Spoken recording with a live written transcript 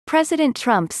President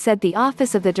Trump said the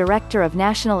Office of the Director of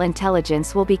National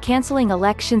Intelligence will be canceling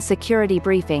election security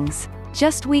briefings,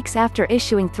 just weeks after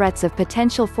issuing threats of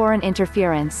potential foreign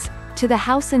interference to the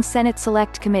House and Senate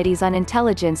Select Committees on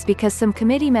Intelligence because some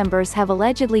committee members have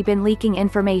allegedly been leaking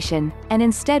information, and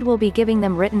instead will be giving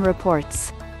them written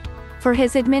reports. For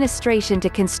his administration to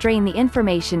constrain the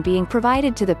information being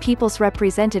provided to the people's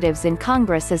representatives in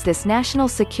Congress as this national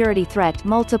security threat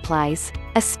multiplies,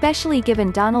 especially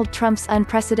given Donald Trump's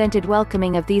unprecedented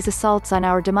welcoming of these assaults on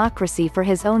our democracy for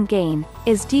his own gain,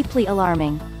 is deeply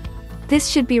alarming. This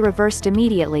should be reversed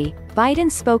immediately,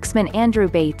 Biden spokesman Andrew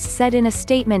Bates said in a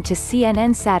statement to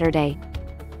CNN Saturday.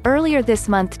 Earlier this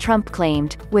month Trump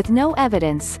claimed, with no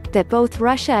evidence, that both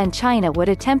Russia and China would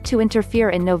attempt to interfere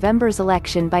in November's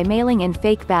election by mailing in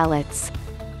fake ballots.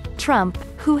 Trump,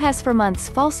 who has for months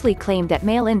falsely claimed that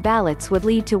mail-in ballots would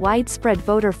lead to widespread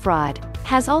voter fraud,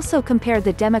 has also compared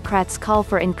the Democrats' call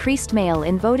for increased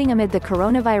mail-in voting amid the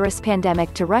coronavirus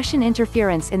pandemic to Russian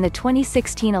interference in the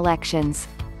 2016 elections.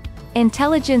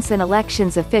 Intelligence and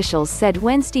elections officials said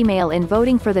Wednesday mail-in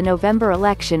voting for the November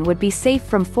election would be safe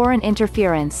from foreign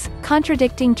interference,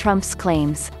 contradicting Trump's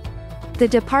claims. The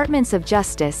Departments of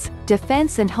Justice,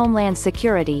 Defense and Homeland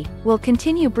Security will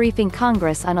continue briefing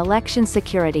Congress on election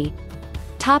security.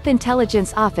 Top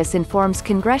intelligence office informs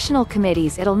congressional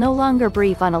committees it'll no longer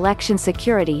brief on election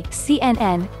security.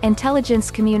 CNN, intelligence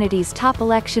community's top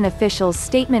election officials'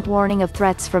 statement warning of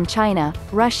threats from China,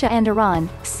 Russia and Iran.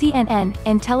 CNN,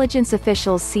 intelligence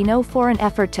officials see no foreign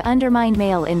effort to undermine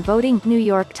mail-in voting. New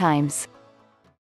York Times.